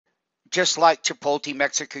just like Chipotle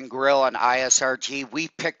Mexican Grill and ISRG, we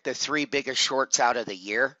picked the 3 biggest shorts out of the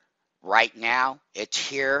year. Right now, it's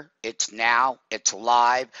here, it's now, it's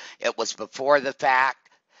live. It was before the fact.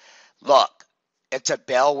 Look, it's a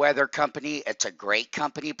bellwether company. It's a great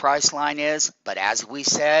company, Priceline is. But as we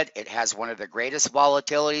said, it has one of the greatest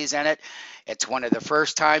volatilities in it. It's one of the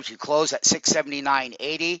first times you close at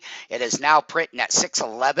 679.80. It is now printing at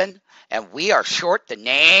 611. And we are short the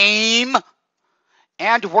name.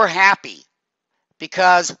 And we're happy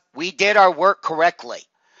because we did our work correctly.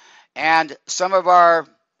 And some of our,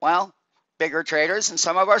 well, bigger traders and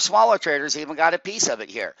some of our smaller traders even got a piece of it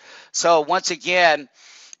here. So once again,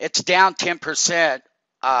 it's down 10%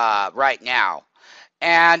 right now.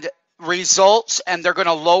 And results, and they're going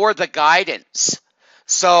to lower the guidance.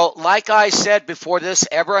 So like I said before this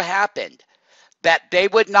ever happened, that they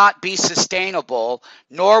would not be sustainable,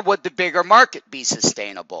 nor would the bigger market be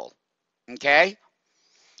sustainable. Okay?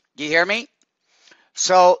 Do you hear me?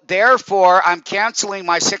 So therefore, I'm canceling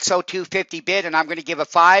my 602.50 bid, and I'm going to give a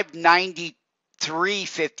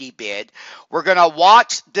 593.50 bid. We're going to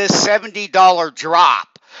watch this $70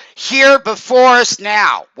 drop here before us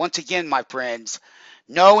now. Once again, my friends,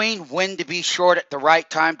 knowing when to be short at the right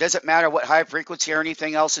time doesn't matter what high frequency or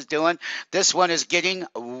anything else is doing. This one is getting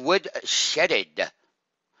wood shedded.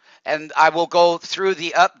 And I will go through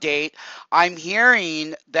the update. I'm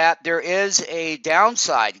hearing that there is a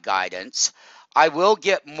downside guidance. I will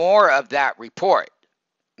get more of that report,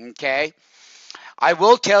 okay? I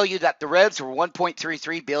will tell you that the revs were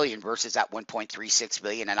 1.33 billion versus that 1.36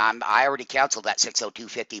 billion, and I already canceled that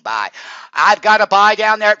 602.50 buy. I've got a buy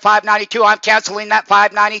down there at 592. I'm canceling that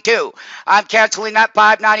 592. I'm canceling that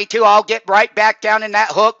 592. I'll get right back down in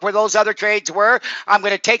that hook where those other trades were. I'm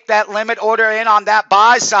going to take that limit order in on that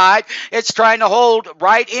buy side. It's trying to hold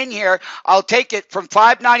right in here. I'll take it from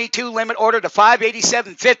 592 limit order to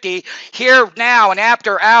 587.50 here now and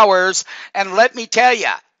after hours, and let me tell you,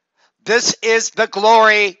 this is the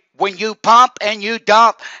glory when you pump and you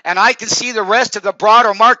dump, and I can see the rest of the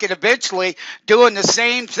broader market eventually doing the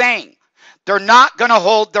same thing. They're not going to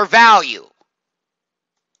hold their value.